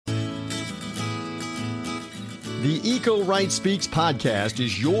The Eco Right Speaks podcast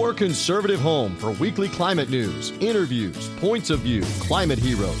is your conservative home for weekly climate news, interviews, points of view, climate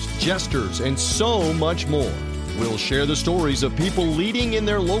heroes, jesters, and so much more. We'll share the stories of people leading in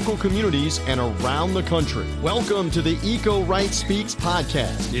their local communities and around the country. Welcome to the Eco Right Speaks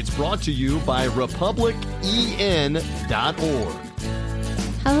podcast. It's brought to you by RepublicEN.org.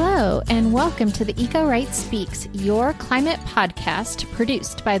 Hello, and welcome to the Eco Right Speaks, your climate podcast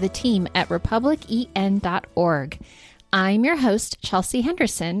produced by the team at RepublicEN.org. I'm your host, Chelsea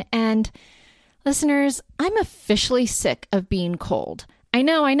Henderson, and listeners, I'm officially sick of being cold. I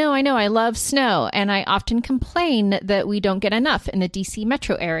know. I love snow, and I often complain that we don't get enough in the DC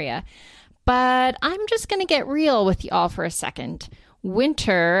metro area. But I'm just going to get real with y'all for a second.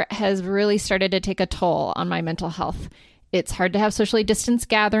 Winter has really started to take a toll on my mental health. It's hard to have socially distanced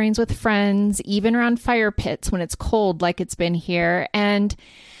gatherings with friends, even around fire pits when it's cold like it's been here. And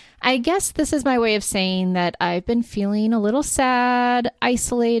I guess this is my way of saying that I've been feeling a little sad,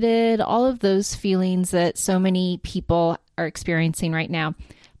 isolated, all of those feelings that so many people are experiencing right now.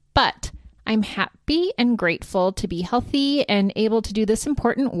 But I'm happy and grateful to be healthy and able to do this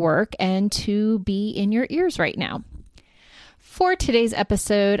important work and to be in your ears right now. For today's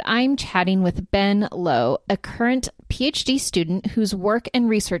episode, I'm chatting with Ben Lowe, a current PhD student whose work and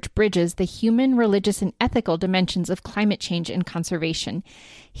research bridges the human, religious, and ethical dimensions of climate change and conservation.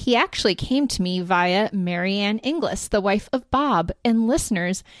 He actually came to me via Marianne Inglis, the wife of Bob. And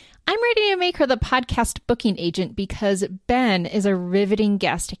listeners, I'm ready to make her the podcast booking agent because Ben is a riveting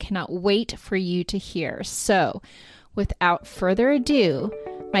guest I cannot wait for you to hear. So, without further ado,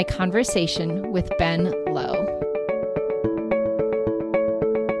 my conversation with Ben Lowe.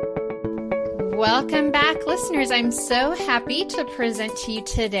 Welcome back, listeners. I'm so happy to present to you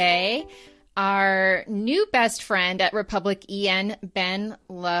today our new best friend at Republic EN, Ben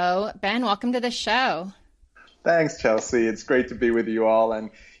Lowe. Ben, welcome to the show. Thanks, Chelsea. It's great to be with you all.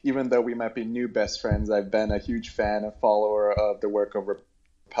 And even though we might be new best friends, I've been a huge fan and follower of the work of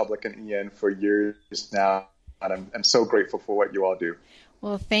Republic and EN for years now. And I'm so grateful for what you all do.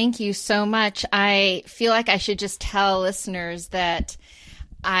 Well, thank you so much. I feel like I should just tell listeners that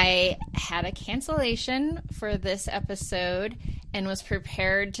I had a cancellation for this episode and was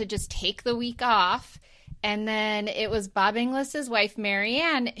prepared to just take the week off. And then it was Bob Inglis's wife,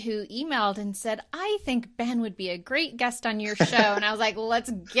 Marianne, who emailed and said, I think Ben would be a great guest on your show. And I was like, let's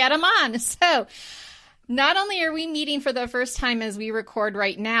get him on. So not only are we meeting for the first time as we record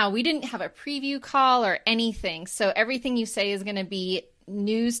right now, we didn't have a preview call or anything. So everything you say is going to be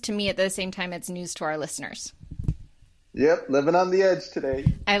news to me at the same time it's news to our listeners. Yep, living on the edge today.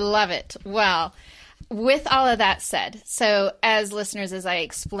 I love it. Well, with all of that said, so as listeners, as I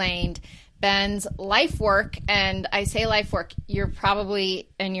explained, Ben's life work, and I say life work, you're probably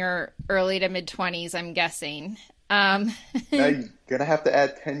in your early to mid-20s, I'm guessing. Now you're going to have to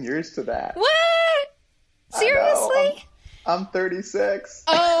add 10 years to that. What? Seriously? I'm 36.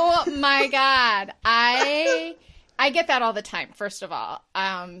 Oh my God. I get that all the time, first of all.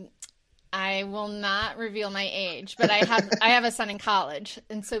 I will not reveal my age, but I have a son in college.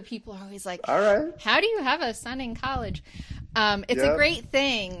 And so people are always like, all right, how do you have a son in college? It's a great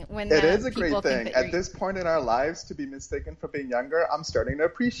thing when it is a great thing. At this point in our lives, to be mistaken for being younger, I'm starting to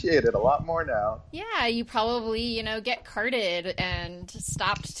appreciate it a lot more now. Yeah, you probably, get carded and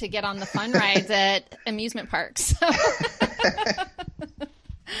stopped to get on the fun rides at amusement parks.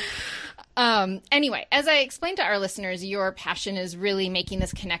 Anyway, as I explained to our listeners, your passion is really making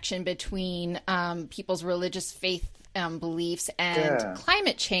this connection between people's religious faith beliefs and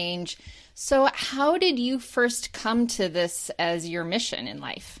climate change. So how did you first come to this as your mission in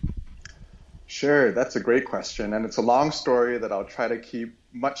life? Sure, that's a great question. And it's a long story that I'll try to keep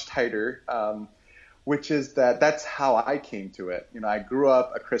much tighter, which is that's how I came to it. I grew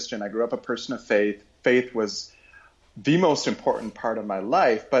up a Christian. I grew up a person of faith. Faith was the most important part of my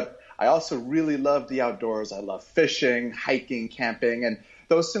life, but I also really loved the outdoors. I love fishing, hiking, camping, and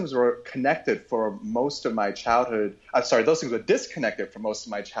those things were connected for most of my childhood. Those things were disconnected for most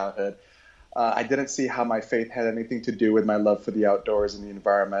of my childhood. I didn't see how my faith had anything to do with my love for the outdoors and the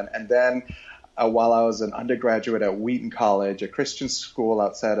environment. And then while I was an undergraduate at Wheaton College, a Christian school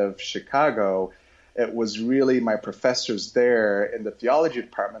outside of Chicago, it was really my professors there in the theology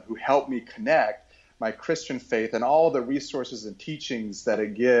department who helped me connect my Christian faith and all the resources and teachings that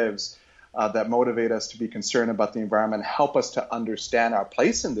it gives that motivate us to be concerned about the environment, help us to understand our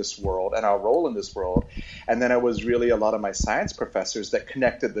place in this world and our role in this world. And then it was really a lot of my science professors that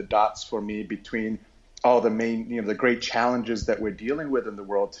connected the dots for me between all the main, the great challenges that we're dealing with in the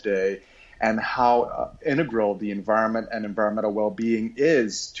world today and how integral the environment and environmental well-being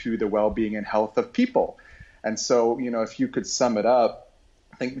is to the well-being and health of people. And so, if you could sum it up,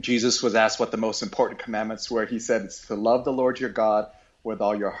 I think Jesus was asked what the most important commandments were. He said it's to love the Lord your God with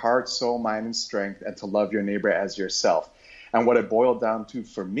all your heart, soul, mind, and strength, and to love your neighbor as yourself. And what it boiled down to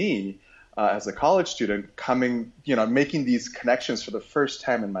for me as a college student, making these connections for the first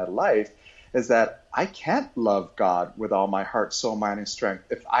time in my life, is that I can't love God with all my heart, soul, mind, and strength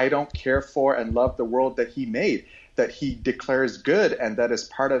if I don't care for and love the world that he made, that he declares good and that is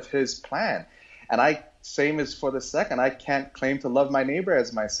part of his plan. And same as for the second, I can't claim to love my neighbor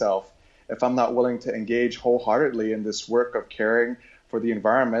as myself if I'm not willing to engage wholeheartedly in this work of caring for the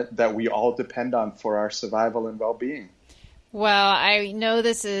environment that we all depend on for our survival and well-being. Well, I know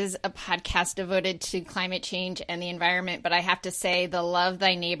this is a podcast devoted to climate change and the environment, but I have to say the love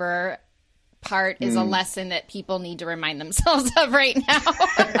thy neighbor part is a lesson that people need to remind themselves of right now.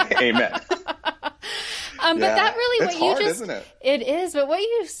 Amen. But that really, it's hard, isn't it? It is. But what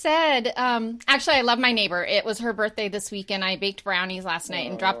you said, actually, I love my neighbor. It was her birthday this weekend. I baked brownies last night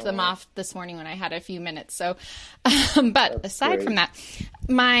and dropped them off this morning when I had a few minutes. So, but That's aside great. from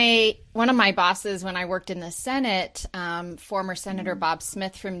that, one of my bosses when I worked in the Senate, former Senator Bob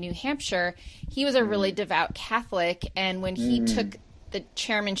Smith from New Hampshire, he was a really devout Catholic. And when he took the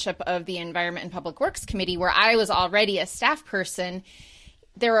chairmanship of the Environment and Public Works Committee, where I was already a staff person,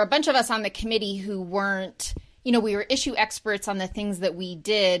 there were a bunch of us on the committee who weren't, we were issue experts on the things that we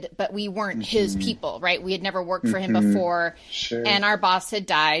did, but we weren't his people, right? We had never worked for him before. Sure. And our boss had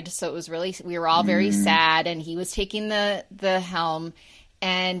died. So it was we were all very sad, and he was taking the helm,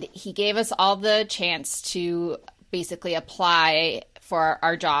 and he gave us all the chance to basically apply for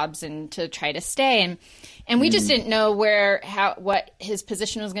our jobs and to try to stay. And we just didn't know what his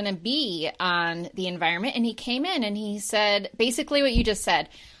position was going to be on the environment. And he came in and he said basically what you just said.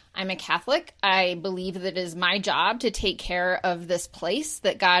 I'm a Catholic. I believe that it is my job to take care of this place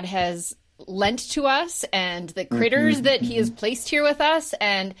that God has lent to us and the critters that he has placed here with us.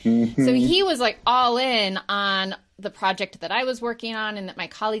 And so he was like all in on the project that I was working on and that my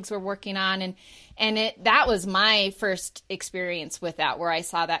colleagues were working on. And that was my first experience with that, where I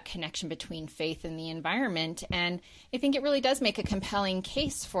saw that connection between faith and the environment. And I think it really does make a compelling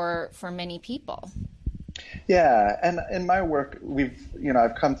case for many people. Yeah, and in my work,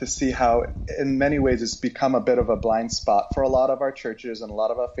 I've come to see how in many ways it's become a bit of a blind spot for a lot of our churches and a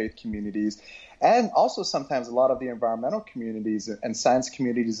lot of our faith communities, and also sometimes a lot of the environmental communities and science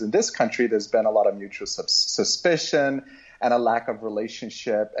communities in this country. There's been a lot of mutual suspicion and a lack of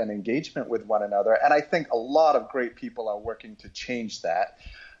relationship and engagement with one another. And I think a lot of great people are working to change that.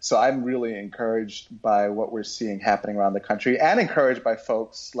 So I'm really encouraged by what we're seeing happening around the country, and encouraged by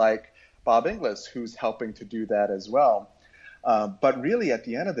folks like Bob Inglis, who's helping to do that as well. But really, at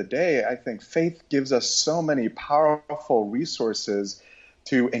the end of the day, I think faith gives us so many powerful resources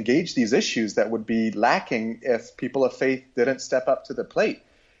to engage these issues that would be lacking if people of faith didn't step up to the plate.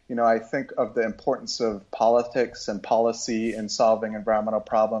 I think of the importance of politics and policy in solving environmental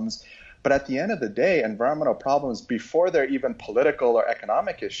problems. But at the end of the day, environmental problems, before they're even political or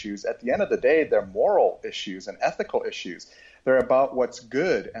economic issues, at the end of the day, they're moral issues and ethical issues. They're about what's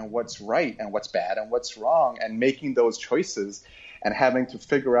good and what's right and what's bad and what's wrong, and making those choices and having to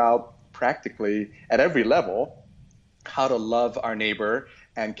figure out practically at every level how to love our neighbor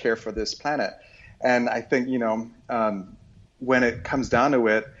and care for this planet. And I think, when it comes down to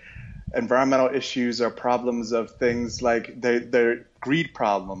it, environmental issues are problems of things like they're greed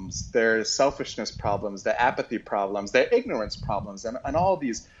problems, they're selfishness problems, they're apathy problems, they're ignorance problems, and all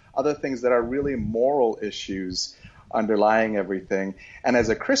these other things that are really moral issues underlying everything. And as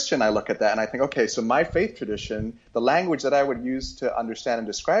a Christian, I look at that and I think, okay, so my faith tradition, the language that I would use to understand and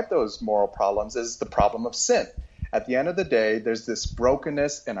describe those moral problems is the problem of sin. At the end of the day, there's this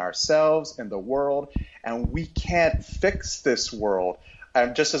brokenness in ourselves, in the world, and we can't fix this world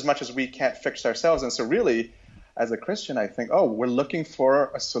just as much as we can't fix ourselves. And so really, as a Christian, I think, we're looking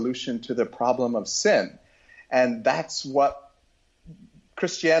for a solution to the problem of sin. And that's what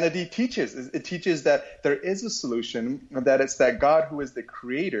Christianity teaches. It teaches that there is a solution, that it's that God, who is the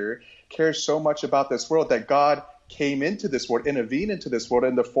creator, cares so much about this world, that God came into this world, intervened into this world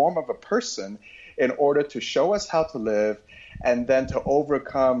in the form of a person in order to show us how to live and then to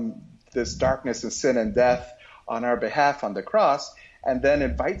overcome this darkness and sin and death on our behalf on the cross, and then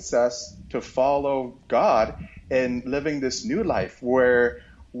invites us to follow God in living this new life where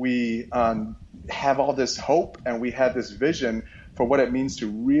we have all this hope and we have this vision for what it means to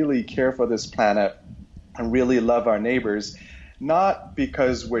really care for this planet and really love our neighbors, not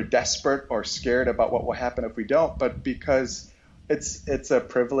because we're desperate or scared about what will happen if we don't, but because it's a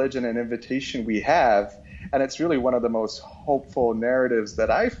privilege and an invitation we have, And it's really one of the most hopeful narratives that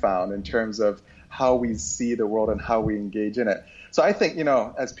I found in terms of how we see the world and how we engage in it. So I think,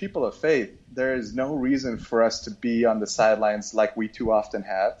 as people of faith, there is no reason for us to be on the sidelines like we too often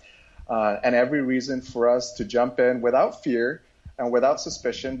have, and every reason for us to jump in without fear and without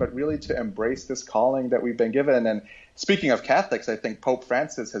suspicion, but really to embrace this calling that we've been given. And speaking of Catholics, I think Pope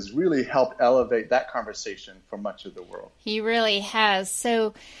Francis has really helped elevate that conversation for much of the world. He really has.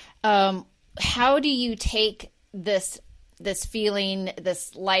 So how do you take this feeling,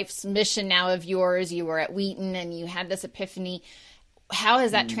 this life's mission now of yours? You were at Wheaton and you had this epiphany. How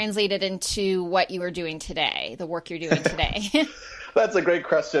has that translated into what you are doing today, the work you're doing today? That's a great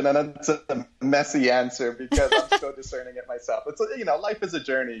question, and it's a messy answer because I'm still discerning it myself. It's life is a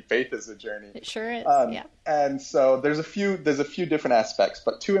journey, faith is a journey. It sure is. Yeah. And so there's a few different aspects,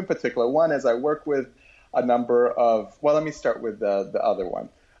 but two in particular. One is I work with a number of. Well, let me start with the other one.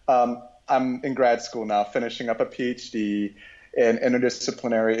 I'm in grad school now, finishing up a PhD in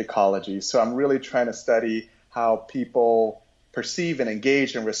interdisciplinary ecology. So I'm really trying to study how people perceive and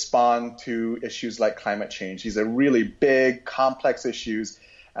engage and respond to issues like climate change. These are really big, complex issues,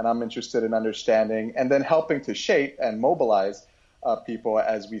 and I'm interested in understanding and then helping to shape and mobilize people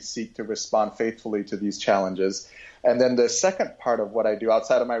as we seek to respond faithfully to these challenges. And then the second part of what I do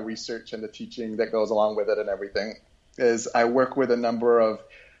outside of my research and the teaching that goes along with it and everything is I work with a number of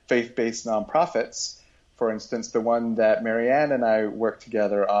faith-based nonprofits. For instance, the one that Marianne and I work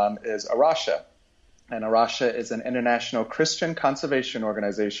together on is Arasha. And Arasha is an international Christian conservation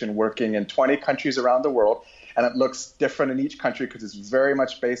organization working in 20 countries around the world. And it looks different in each country because it's very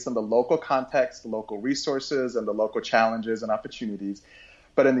much based on the local context, the local resources, and the local challenges and opportunities.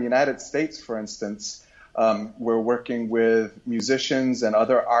 But in the United States, for instance, we're working with musicians and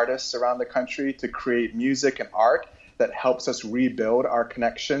other artists around the country to create music and art that helps us rebuild our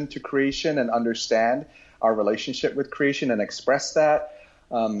connection to creation and understand our relationship with creation and express that.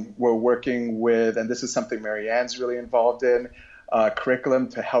 We're working with, and this is something Marianne's really involved in, curriculum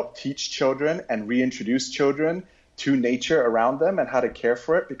to help teach children and reintroduce children to nature around them and how to care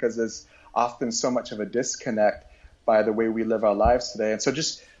for it, because there's often so much of a disconnect by the way we live our lives today. And so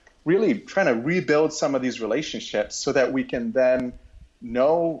just really trying to rebuild some of these relationships so that we can then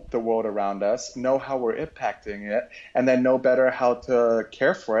know the world around us, know how we're impacting it, and then know better how to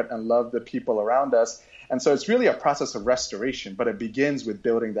care for it and love the people around us. And so it's really a process of restoration, but it begins with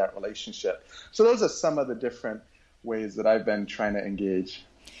building that relationship. So those are some of the different ways that I've been trying to engage.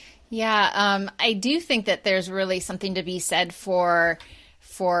 Yeah, I do think that there's really something to be said for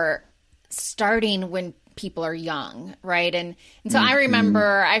starting when people are young, right? And so I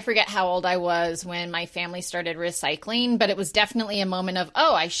remember, I forget how old I was when my family started recycling, but it was definitely a moment of,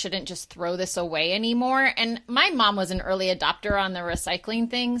 I shouldn't just throw this away anymore. And my mom was an early adopter on the recycling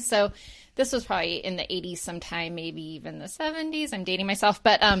thing, so this was probably in the 80s sometime, maybe even the 70s. I'm dating myself.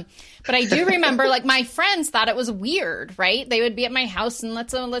 But I do remember, like, my friends thought it was weird, right? They would be at my house and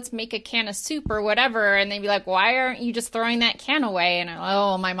let's make a can of soup or whatever. And they'd be like, why aren't you just throwing that can away? And I'm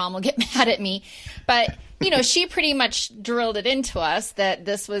like, my mom will get mad at me. But, she pretty much drilled it into us that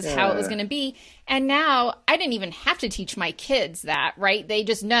this was how it was going to be. And now I didn't even have to teach my kids that, right? They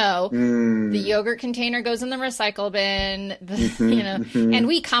just know the yogurt container goes in the recycle bin, and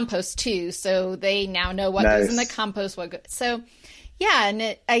we compost too. So they now know what goes in the compost. So yeah.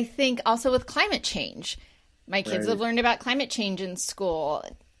 And I think also with climate change, my kids have learned about climate change in school.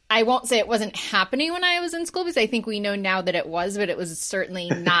 I won't say it wasn't happening when I was in school because I think we know now that it was, but it was certainly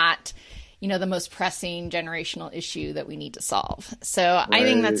not the most pressing generational issue that we need to solve. So I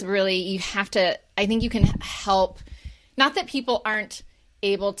think that's really, I think you can help, not that people aren't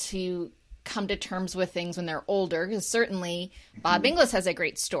able to come to terms with things when they're older, because certainly Bob Inglis has a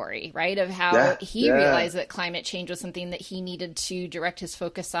great story, right, of how he realized that climate change was something that he needed to direct his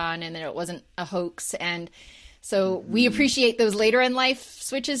focus on and that it wasn't a hoax. And so we appreciate those later in life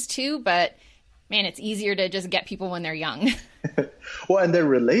switches too, but man, it's easier to just get people when they're young. Well, and they're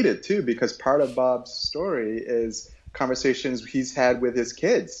related too, because part of Bob's story is conversations he's had with his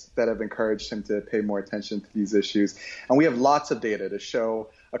kids that have encouraged him to pay more attention to these issues. And we have lots of data to show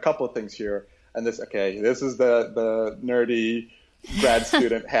a couple of things here. And this is the nerdy grad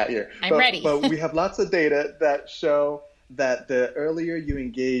student hat here. I'm ready. But we have lots of data that show that the earlier you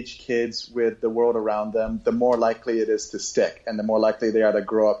engage kids with the world around them, the more likely it is to stick and the more likely they are to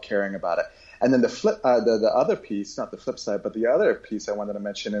grow up caring about it. And then the other piece, not the flip side, but the other piece I wanted to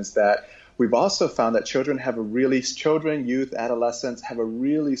mention is that we've also found that children, youth, adolescents have a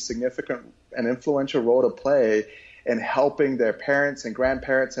really significant and influential role to play in helping their parents and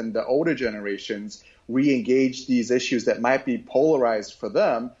grandparents and the older generations re-engage these issues that might be polarized for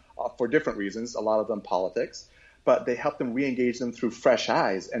them for different reasons, a lot of them politics, but they help them re-engage them through fresh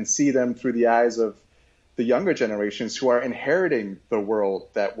eyes and see them through the eyes of the younger generations who are inheriting the world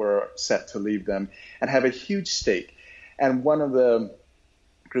that we're set to leave them and have a huge stake. And one of the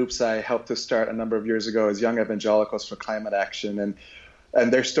groups I helped to start a number of years ago is Young Evangelicals for Climate Action.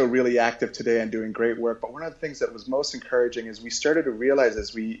 And they're still really active today and doing great work. But one of the things that was most encouraging is we started to realize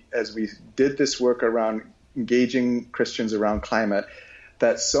as we did this work around engaging Christians around climate,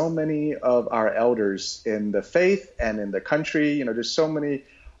 that so many of our elders in the faith and in the country, there's so many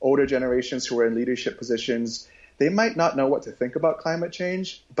older generations who are in leadership positions, they might not know what to think about climate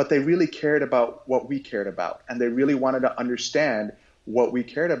change, but they really cared about what we cared about. And they really wanted to understand what we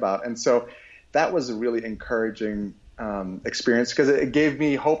cared about. And so that was a really encouraging experience, because it gave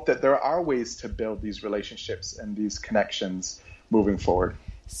me hope that there are ways to build these relationships and these connections moving forward.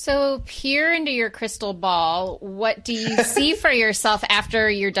 So peer into your crystal ball. What do you see for yourself after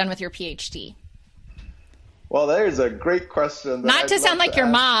you're done with your PhD? Well, there's a great question. Not to sound like your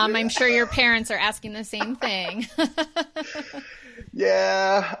mom. I'm sure your parents are asking the same thing.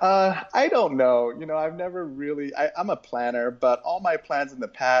 Yeah, I don't know. I've never really, I'm a planner, but all my plans in the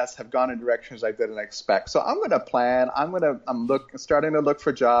past have gone in directions I didn't expect. So I'm going to plan. I'm starting to look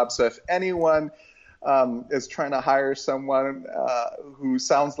for jobs. So if anyone is trying to hire someone who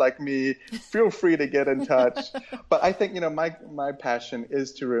sounds like me, feel free to get in touch. But I think, my passion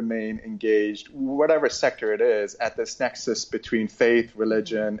is to remain engaged, whatever sector it is, at this nexus between faith,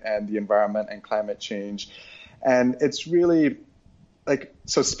 religion, and the environment and climate change. And it's really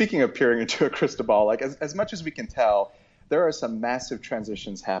so speaking of peering into a crystal ball, as much as we can tell, there are some massive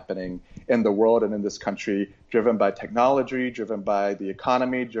transitions happening in the world and in this country, driven by technology, driven by the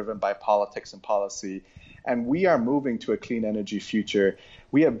economy, driven by politics and policy. And we are moving to a clean energy future.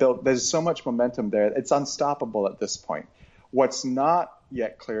 There's so much momentum there. It's unstoppable at this point. What's not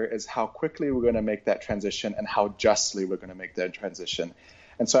yet clear is how quickly we're going to make that transition and how justly we're going to make that transition.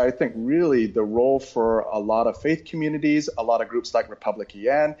 And so I think really the role for a lot of faith communities, a lot of groups like Republic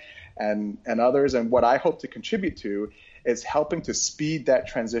EN and others, and what I hope to contribute to is helping to speed that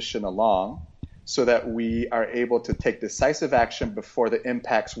transition along so that we are able to take decisive action before the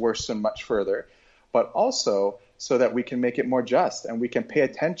impacts worsen much further, but also so that we can make it more just and we can pay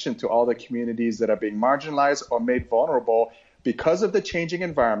attention to all the communities that are being marginalized or made vulnerable because of the changing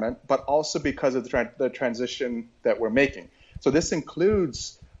environment, but also because of the transition that we're making. So this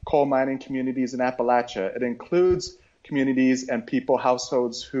includes coal mining communities in Appalachia. It includes communities and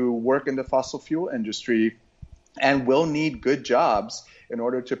households who work in the fossil fuel industry and will need good jobs in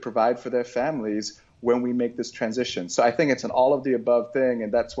order to provide for their families when we make this transition. So I think it's an all of the above thing,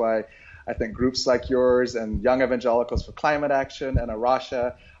 and that's why I think groups like yours and Young Evangelicals for Climate Action and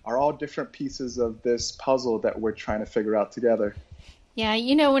Arasha are all different pieces of this puzzle that we're trying to figure out together. Yeah,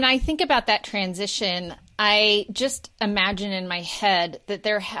 when I think about that transition, I just imagine in my head that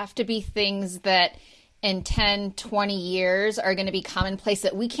there have to be things that in 10, 20 years are going to be commonplace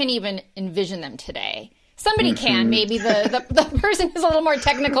that we can't even envision them today. Somebody can, maybe the person is a little more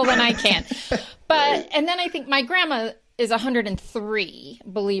technical than I can. But, and then I think my grandma is 103,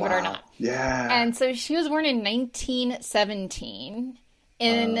 believe it or not. Yeah. And so she was born in 1917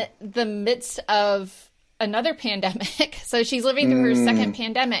 in the midst of another pandemic. So she's living through her second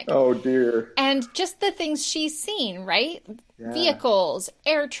pandemic. Oh, dear. And just the things she's seen, right? Yeah. Vehicles,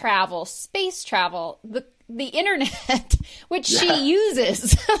 air travel, space travel, the internet, which she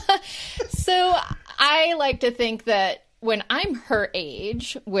uses. So I like to think that when I'm her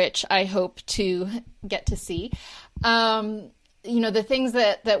age, which I hope to get to see, the things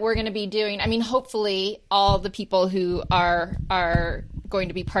that we're going to be doing, I mean, hopefully all the people who are going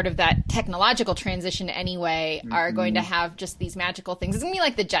to be part of that technological transition anyway are going to have just these magical things. It's going to be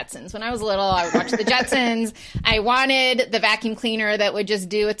like the Jetsons. When I was little, I would watch the Jetsons. I wanted the vacuum cleaner that would just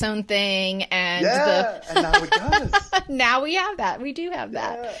do its own thing. And and now it does. Now we have that. We do have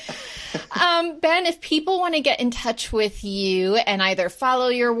that. Ben, if people want to get in touch with you and either follow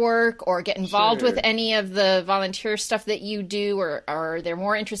your work or get involved with any of the volunteer stuff that you do, or they're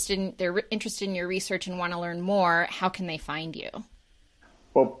more interested in your research and want to learn more, how can they find you?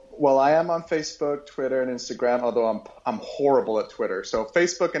 Well, I am on Facebook, Twitter, and Instagram, although I'm horrible at Twitter. So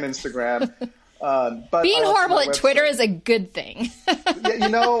Facebook and Instagram. But being horrible at Twitter is a good thing.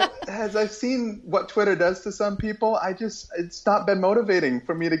 As I've seen what Twitter does to some people, it's not been motivating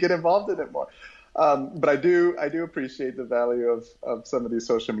for me to get involved in it more. But I do appreciate the value of some of these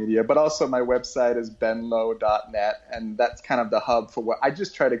social media. But also my website is benlow.net, and that's kind of the hub for what I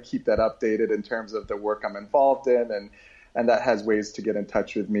just try to keep that updated in terms of the work I'm involved in, and that has ways to get in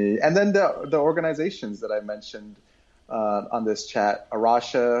touch with me. And then the organizations that I mentioned on this chat,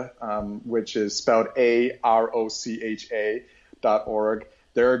 Arocha, which is spelled AROCHA.org.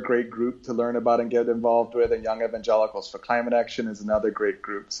 They're a great group to learn about and get involved with, and Young Evangelicals for Climate Action is another great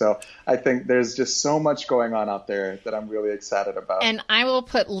group. So I think there's just so much going on out there that I'm really excited about. And I will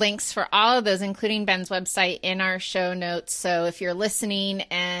put links for all of those, including Ben's website, in our show notes. So if you're listening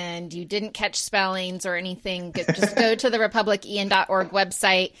and you didn't catch spellings or anything, just go to the republicen.org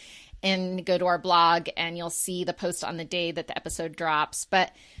website and go to our blog, and you'll see the post on the day that the episode drops. But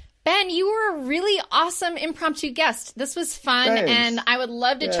Ben, you were a really awesome impromptu guest. This was fun, Thanks. And I would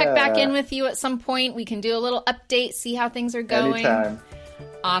love to check back in with you at some point. We can do a little update, see how things are going. Anytime.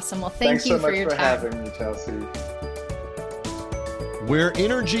 Awesome. Well, thank you for your time. Thanks so much for having me, Chelsea. We're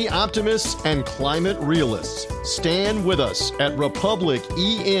energy optimists and climate realists. Stand with us at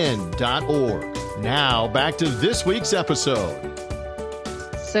republicen.org. Now, back to this week's episode.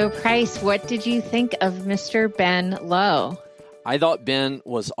 So, Price, what did you think of Mr. Ben Lowe? I thought Ben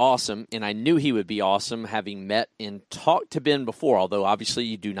was awesome, and I knew he would be awesome having met and talked to Ben before, although obviously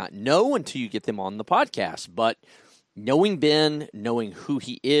you do not know until you get them on the podcast. But knowing Ben, knowing who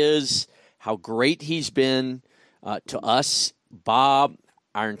he is, how great he's been to us, Bob,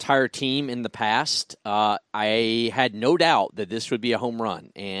 our entire team in the past, I had no doubt that this would be a home run.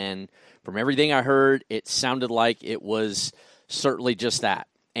 And from everything I heard, it sounded like it was certainly just that.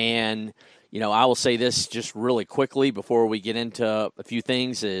 And I will say this just really quickly before we get into a few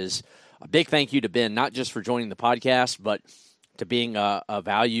things is a big thank you to Ben, not just for joining the podcast, but to being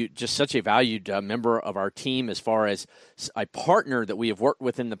such a valued member of our team as far as a partner that we have worked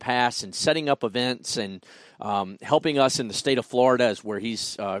with in the past and setting up events and helping us in the state of Florida, as where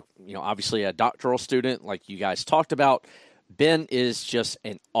he's, obviously a doctoral student like you guys talked about. Ben is just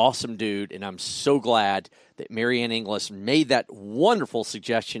an awesome dude, and I'm so glad that Marianne Inglis made that wonderful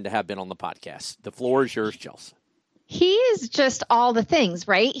suggestion to have Ben on the podcast. The floor is yours, Chelsea. He is just all the things,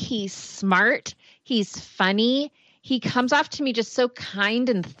 right? He's smart. He's funny. He comes off to me just so kind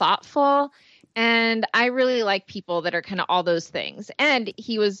and thoughtful. And I really like people that are kind of all those things. And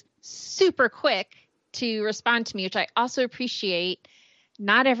he was super quick to respond to me, which I also appreciate.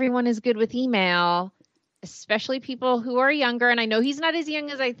 Not everyone is good with email, especially people who are younger. And I know he's not as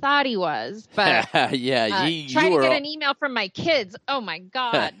young as I thought he was, but trying to get an email from my kids. Oh my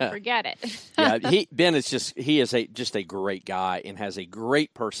God, forget it. Ben is just a great guy and has a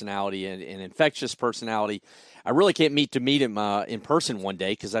great personality and an infectious personality. I really can't meet him in person one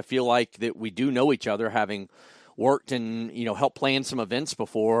day, because I feel like that we do know each other, having worked and helped plan some events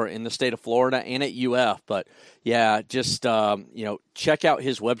before in the state of Florida and at UF. But yeah, just check out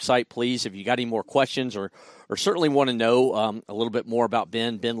his website, please, if you got any more questions or certainly want to know a little bit more about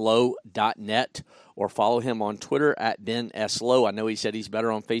Ben, benlowe.net, or follow him on Twitter at Ben S. Lowe. I know he said he's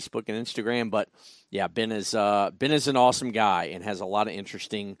better on Facebook and Instagram, but yeah, Ben is an awesome guy and has a lot of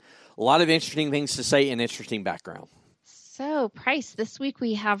interesting things to say and interesting background. So, Price, this week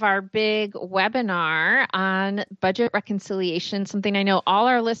we have our big webinar on budget reconciliation, something I know all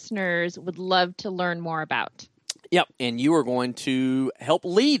our listeners would love to learn more about. Yep, and you are going to help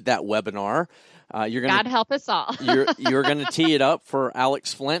lead that webinar. God help us all. you're going to tee it up for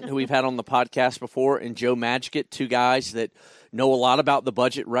Alex Flint, who we've had on the podcast before, and Joe Madgett, two guys that know a lot about the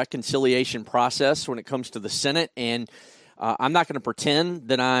budget reconciliation process when it comes to the Senate. And I'm not going to pretend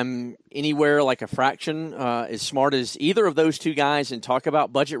that I'm anywhere like a fraction as smart as either of those two guys and talk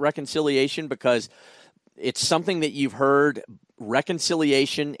about budget reconciliation, because it's something that you've heard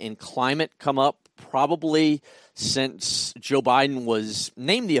reconciliation and climate come up probably since Joe Biden was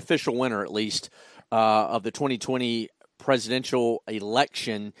named the official winner, at least, of the 2020 presidential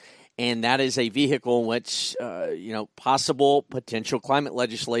election. And that is a vehicle in which, potential climate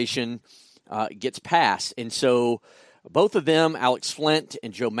legislation gets passed. And so both of them, Alex Flint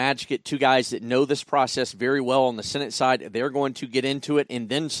and Joe Madgett, two guys that know this process very well on the Senate side, they're going to get into it and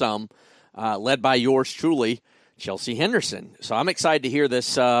then some, led by yours truly, Chelsea Henderson. So I'm excited to hear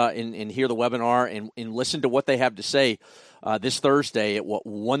this and hear the webinar and listen to what they have to say this Thursday at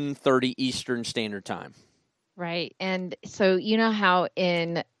 1:30 Eastern Standard Time. Right. And so you know how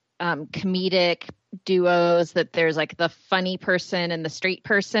in comedic duos that there's like the funny person and the straight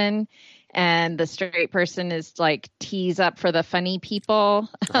person, and the straight person is like tees up for the funny people.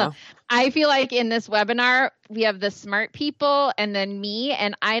 Uh-huh. I feel like in this webinar, we have the smart people and then me,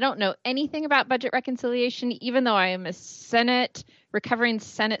 and I don't know anything about budget reconciliation, even though I am a recovering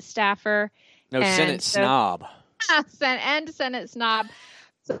Senate staffer. Senate snob. Senate snob.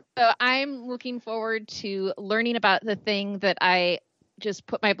 So I'm looking forward to learning about the thing that I just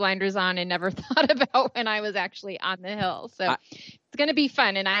put my blinders on and never thought about when I was actually on the Hill. So it's going to be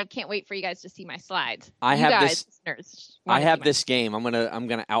fun, and I can't wait for you guys to see my slides. I have this game. I'm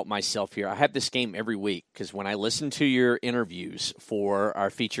gonna out myself here. I have this game every week because when I listen to your interviews for our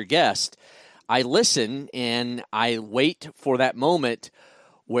featured guest, I listen and I wait for that moment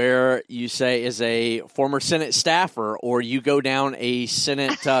where you say, as a former Senate staffer, or you go down a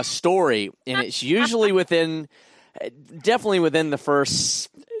Senate story, and it's usually definitely within the first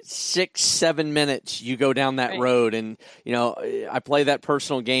 6-7 minutes you go down that road, and I play that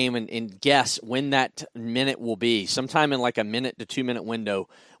personal game and guess when that minute will be, sometime in like a minute to 2 minute window,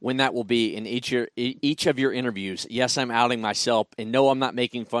 when that will be in each of your interviews. Yes, I'm outing myself, and no, I'm not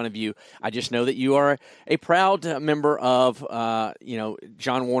making fun of you. I just know that you are a proud member of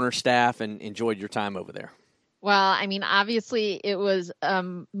John Warner's staff and enjoyed your time over there. Well, I mean, obviously it was a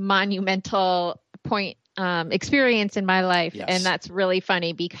monumental point experience in my life. Yes. And that's really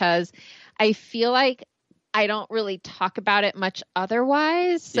funny because I feel like I don't really talk about it much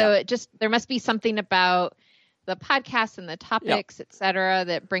otherwise. So there must be something about the podcast and the topics, et cetera,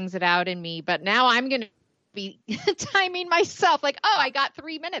 that brings it out in me. But now I'm going to be timing myself like, I got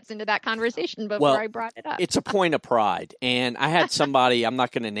 3 minutes into that conversation before I brought it up. It's a point of pride. And I had somebody, I'm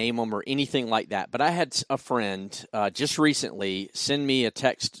not going to name them or anything like that, but I had a friend just recently send me a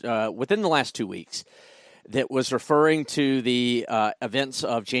text within the last 2 weeks that was referring to the events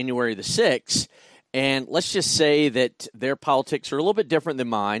of January the 6th. And let's just say that their politics are a little bit different than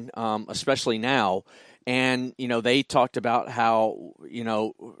mine, especially now. And, they talked about how,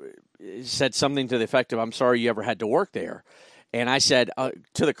 said something to the effect of, I'm sorry you ever had to work there. And I said,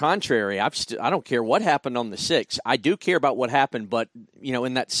 to the contrary, I don't care what happened on the 6th. I do care about what happened, but,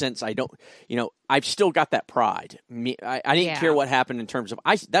 in that sense, I don't, I've still got that pride. I didn't care what happened in terms of,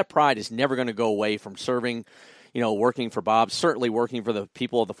 that pride is never going to go away from serving, working for Bob, certainly working for the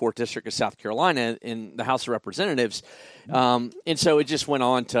people of the 4th District of South Carolina in the House of Representatives. And so it just went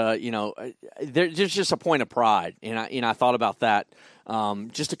on to, there's just a point of pride. And I thought about that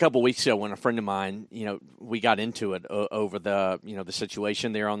just a couple weeks ago when a friend of mine, we got into it over the, the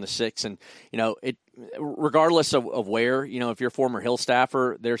situation there on the 6th. And, it, regardless of where, if you're a former Hill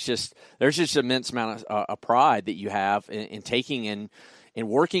staffer, there's just immense amount of pride that you have in taking and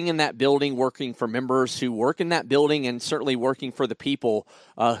working in that building, working for members who work in that building, and certainly working for the people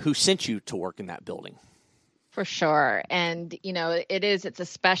who sent you to work in that building. For sure. And, it's a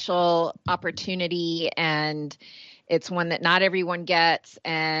special opportunity, and it's one that not everyone gets.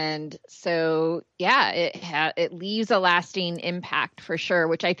 And so, it leaves a lasting impact for sure,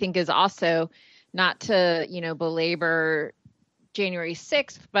 which I think is also not to, belabor January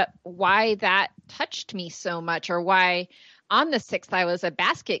 6th, but why that touched me so much, or why on the 6th I was a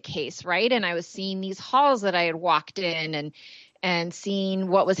basket case, right? And I was seeing these halls that I had walked in and seeing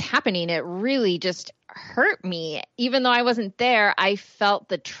what was happening. It really just hurt me. Even though I wasn't there, I felt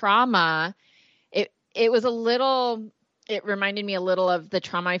the trauma. It reminded me a little of the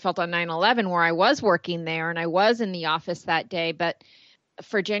trauma I felt on 9/11, where I was working there and I was in the office that day. But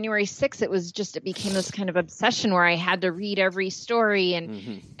for January 6th, it became this kind of obsession where I had to read every story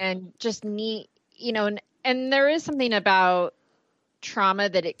and just need, and there is something about trauma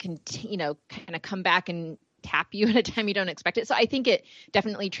that it can, kind of come back and tap you at a time you don't expect it. So I think it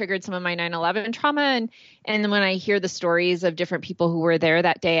definitely triggered some of my 9/11 trauma. And then when I hear the stories of different people who were there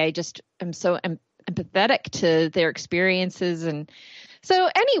that day, I just am so empathetic to their experiences. And so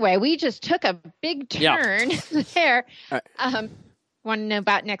anyway, we just took a big turn there. Want to know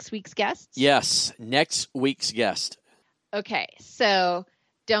about next week's guests? Yes, next week's guest. Okay, so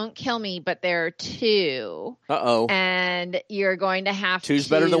don't kill me, but there are two. Uh-oh. And you're going to have Two's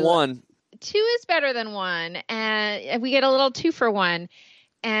better than one. Two is better than one. And we get a little 2-for-1.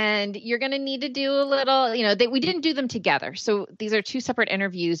 And you're going to need to do a little, we didn't do them together. So these are two separate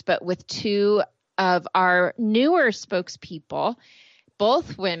interviews, but with two of our newer spokespeople,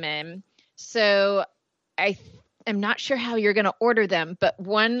 both women. So I'm not sure how you're going to order them, but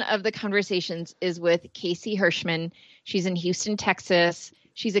one of the conversations is with Casey Hirschman. She's in Houston, Texas.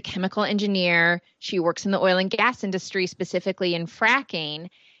 She's a chemical engineer. She works in the oil and gas industry, specifically in fracking.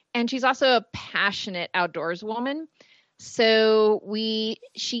 And she's also a passionate outdoors woman. So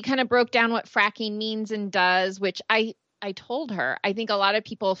she kind of broke down what fracking means and does, which I told her. I think a lot of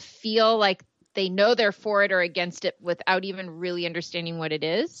people feel like they know they're for it or against it without even really understanding what it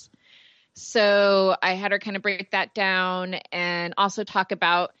is. So I had her kind of break that down and also talk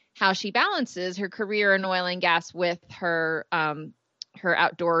about how she balances her career in oil and gas with her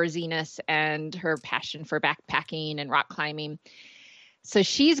outdoorsiness and her passion for backpacking and rock climbing. So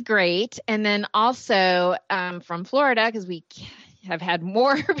she's great. And then also from Florida, because we have had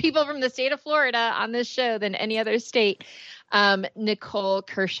more people from the state of Florida on this show than any other state. Nicole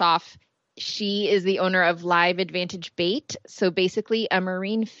Kirchhoff. She is the owner of Live Advantage Bait. So basically a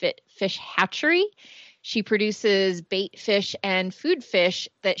marine fish hatchery. She produces bait fish and food fish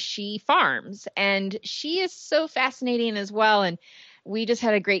that she farms. And she is so fascinating as well. And we just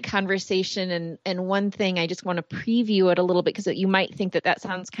had a great conversation. And one thing, I just want to preview it a little bit because you might think that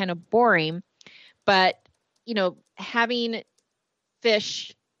sounds kind of boring. But, having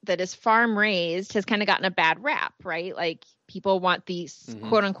fish that is farm raised has kind of gotten a bad rap, right? Like people want these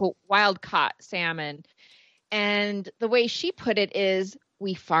quote unquote wild caught salmon. And the way she put it is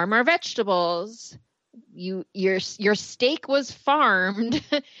we farm our vegetables. Your steak was farmed.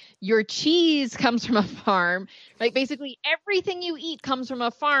 Your cheese comes from a farm. Like basically everything you eat comes from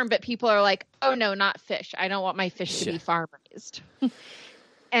a farm, but people are like, oh no, not fish. I don't want my fish to be farm raised.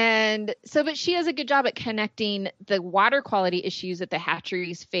 And so, but she does a good job at connecting the water quality issues that the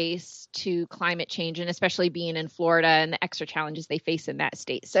hatcheries face to climate change, and especially being in Florida and the extra challenges they face in that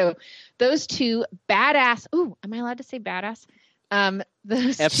state. So those two badass, ooh, am I allowed to say badass?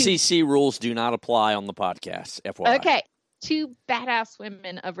 Those FCC rules do not apply on the podcast, FYI. Okay. Two badass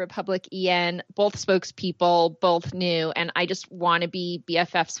women of Republic EN, both spokespeople, both new, and I just want to be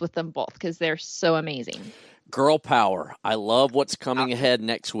BFFs with them both because they're so amazing. Girl power. I love what's coming ahead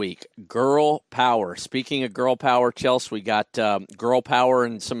next week. Girl power. Speaking of girl power, Chelsea, we got girl power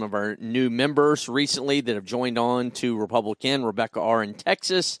and some of our new members recently that have joined on to Republican. Rebecca R. in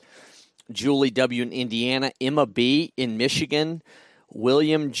Texas, Julie W. in Indiana, Emma B. in Michigan,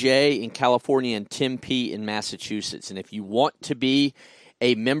 William J. in California, and Tim P. in Massachusetts. And if you want to be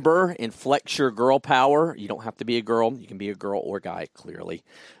a member and flex your girl power, you don't have to be a girl. You can be a girl or guy, clearly.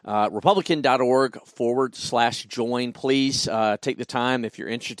 Republican.org/join. Please take the time if you're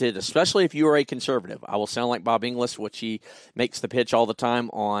interested, especially if you are a conservative. I will sound like Bob Inglis, which he makes the pitch all the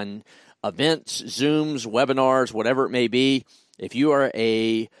time on events, Zooms, webinars, whatever it may be. If you are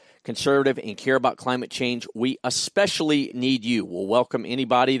a conservative and care about climate change, we especially need you. We'll welcome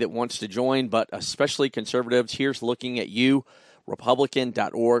anybody that wants to join, but especially conservatives. Here's looking at you.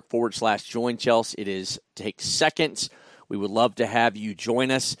 Republican.org/join, Chelsea. It takes seconds. We would love to have you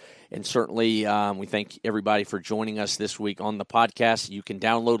join us. And certainly we thank everybody for joining us this week on the podcast. You can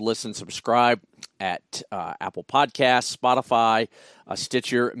download, listen, subscribe at Apple Podcasts, Spotify,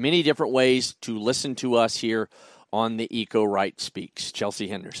 Stitcher, many different ways to listen to us here on the Eco Right Speaks. Chelsea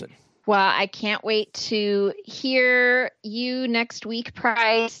Henderson. Well, I can't wait to hear you next week,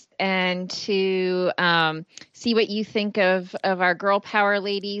 Price, and to see what you think of our girl power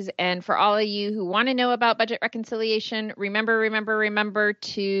ladies. And for all of you who want to know about budget reconciliation, remember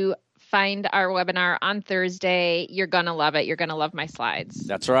to find our webinar on Thursday. You're going to love it. You're going to love my slides.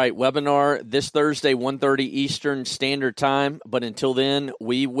 That's right. Webinar this Thursday, 1:30 Eastern Standard Time. But until then,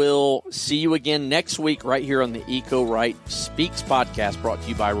 we will see you again next week right here on the Eco Right Speaks podcast, brought to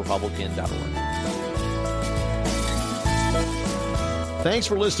you by Republican.org. Thanks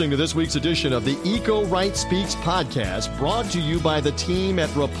for listening to this week's edition of the Eco Right Speaks podcast, brought to you by the team at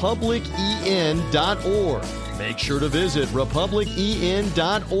RepublicEN.org. Make sure to visit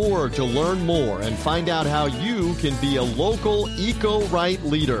RepublicEN.org to learn more and find out how you can be a local Eco Right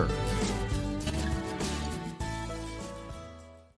leader.